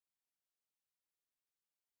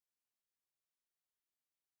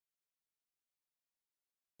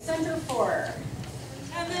Center 4.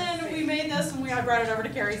 And then we made this and I brought it over to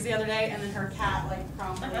Carrie's the other day, and then her cat like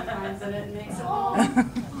promptly finds it and makes it all so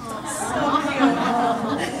cute.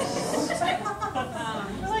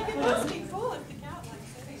 We're like, it must be cool if the cat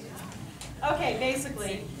likes it. Yeah. Okay,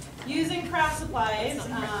 basically, using craft supplies,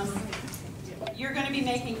 you're going to be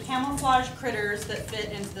making camouflage critters that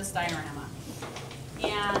fit into this diorama.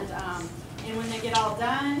 And when they get all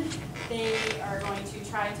done, they are going to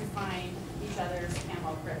try to find each other's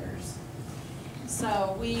camo critters.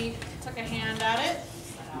 So we took a hand at it.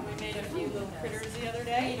 We made a few little critters the other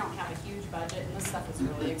day. You don't have a huge budget, and this stuff is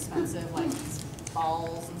really expensive, like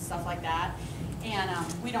balls and stuff like that. And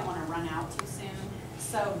we don't want to run out too soon.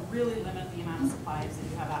 So really limit the amount of supplies that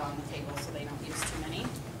you have out on the table so they don't use too many.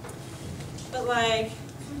 But like,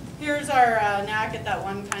 here's our knack at that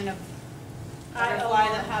one kind of butterfly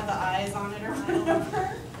that had the eyes on it or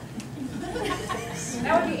whatever.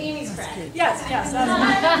 That would be Amy's friend. Yes, that's what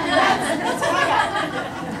I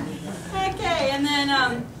got. Okay, and then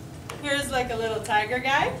here's like a little tiger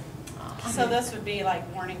guy. So this would be like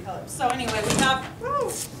warning colors. So anyway,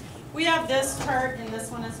 we have this chart and this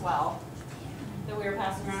one as well that we were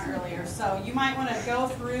passing around earlier. So you might want to go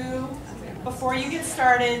through before you get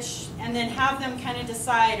started and then have them kind of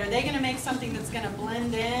decide, are they going to make something that's going to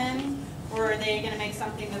blend in, or are they going to make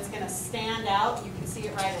something that's going to stand out? You can see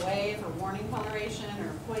it right away for warning coloration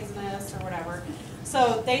or poisonous or whatever.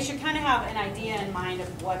 So they should kind of have an idea in mind of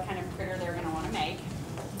what kind of critter they're going to want to make,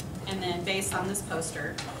 and then based on this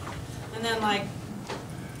poster. And then like,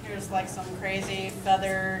 here's like some crazy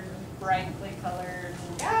feathered, brightly colored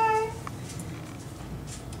guy.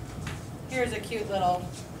 Here's a cute little,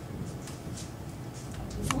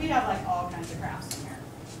 so we have like all kinds of crafts in here.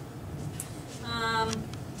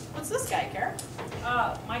 What's this guy, Kara?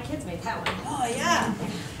 My kids made that one. Oh yeah.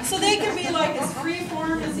 So they can be like as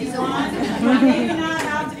free-form as you want. They do not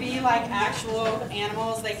have to be like actual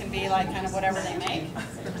animals. They can be like kind of whatever they make.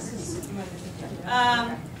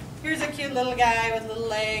 Here's a cute little guy with little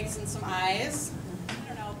legs and some eyes. I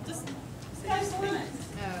don't know, just sky's the limit.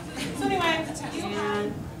 So anyway,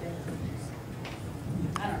 and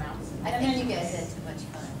I don't know. I think you guys had too much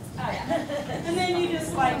fun. Oh yeah. And then you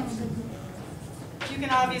just like, you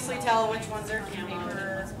can obviously tell which ones are camo.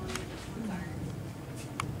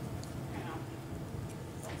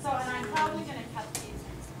 So, and I'm probably going to cut these.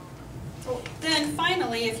 Then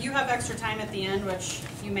finally, if you have extra time at the end, which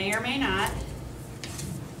you may or may not,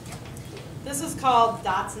 this is called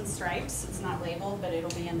Dots and Stripes. It's not labeled, but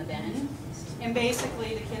it'll be in the bin. And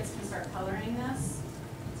basically, the kids can start coloring this.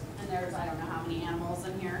 And there's, I don't know how many animals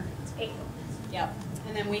in here. 8. Yep.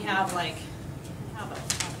 And then we have like, how about,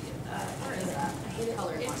 where is that?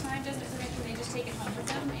 Colored one. Time just information they just take it home with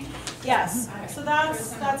them. Yes. So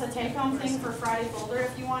that's a take-home thing for Friday folder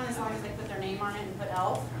if you want, as long as they put their name on it and put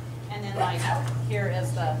ELF. And then like here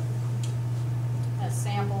is a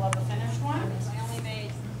sample of a finished one. I only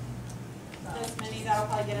made This many, that'll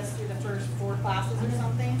probably get us through the first 4 classes or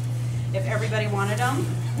something, if everybody wanted them.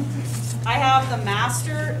 I have the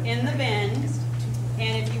master in the bin.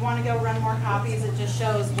 And if you want to go run more copies, it just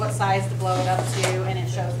shows what size to blow it up to, and it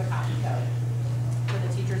shows the copy code for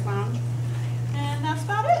the teacher's lounge.